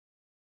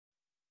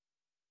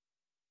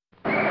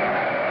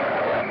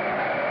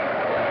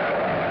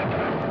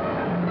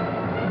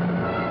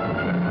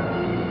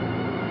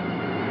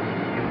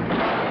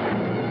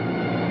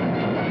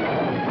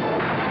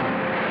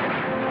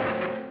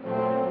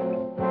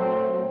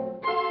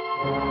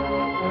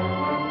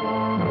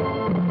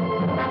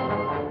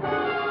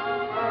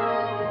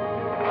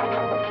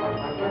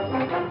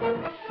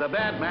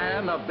bad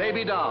man of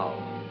Baby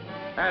Doll,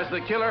 as the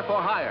killer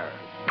for hire.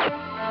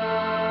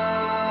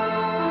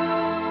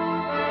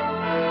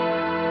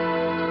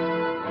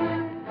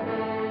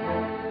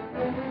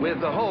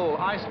 With the whole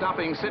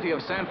eye-stopping city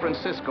of San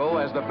Francisco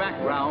as the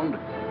background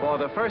for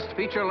the first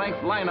feature-length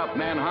lineup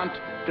manhunt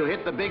to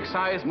hit the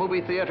big-size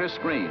movie theater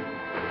screen.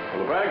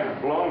 Well, the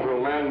bag belonged to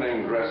a man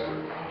named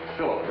Dressler,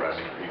 Philip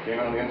Dressler. He came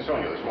in on the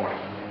Insomnia this morning.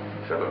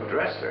 Philip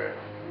Dressler?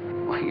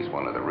 Well, he's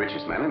one of the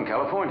richest men in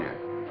California.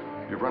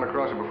 You've run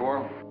across him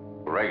before?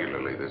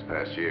 Regularly this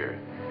past year.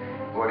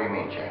 What do you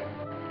mean, Jack?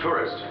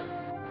 Tourists.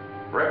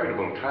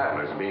 Reputable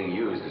travelers are being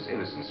used as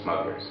innocent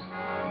smugglers.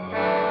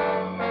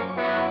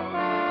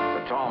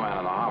 The tall man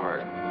in the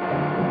Harvard.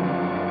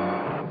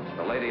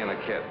 The lady and the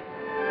kid.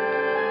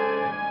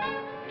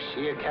 Is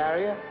she a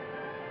carrier?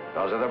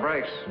 Those are the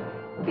brakes.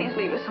 Please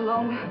leave us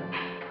alone.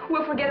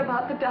 We'll forget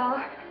about the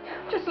doll.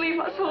 Just leave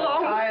us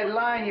alone. Tired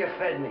line you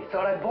fed me.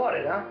 Thought I bought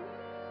it, huh?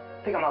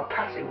 Think I'm a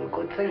patsy with a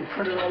good thing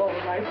printed all over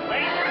my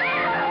face.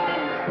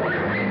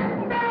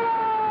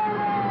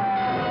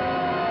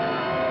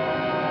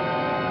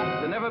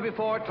 The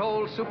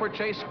never-before-told super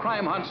chase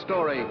crime hunt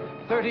story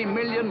 30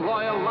 million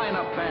loyal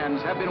lineup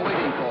fans have been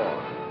waiting for.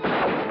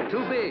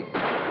 Too big,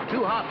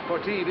 too hot for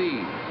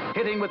TV,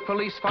 hitting with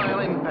police file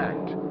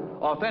impact.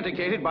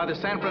 Authenticated by the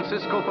San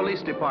Francisco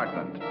Police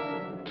Department.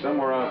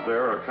 Somewhere out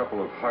there are a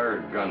couple of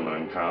hired gunmen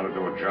in town to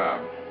do a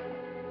job.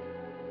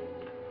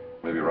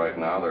 Maybe right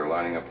now they're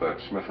lining up that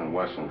Smith &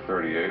 Wesson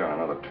 38 on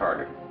another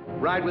target.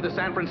 Ride with the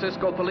San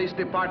Francisco Police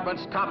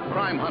Department's top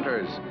crime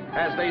hunters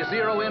as they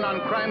zero in on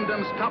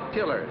crimedom's top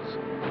killers.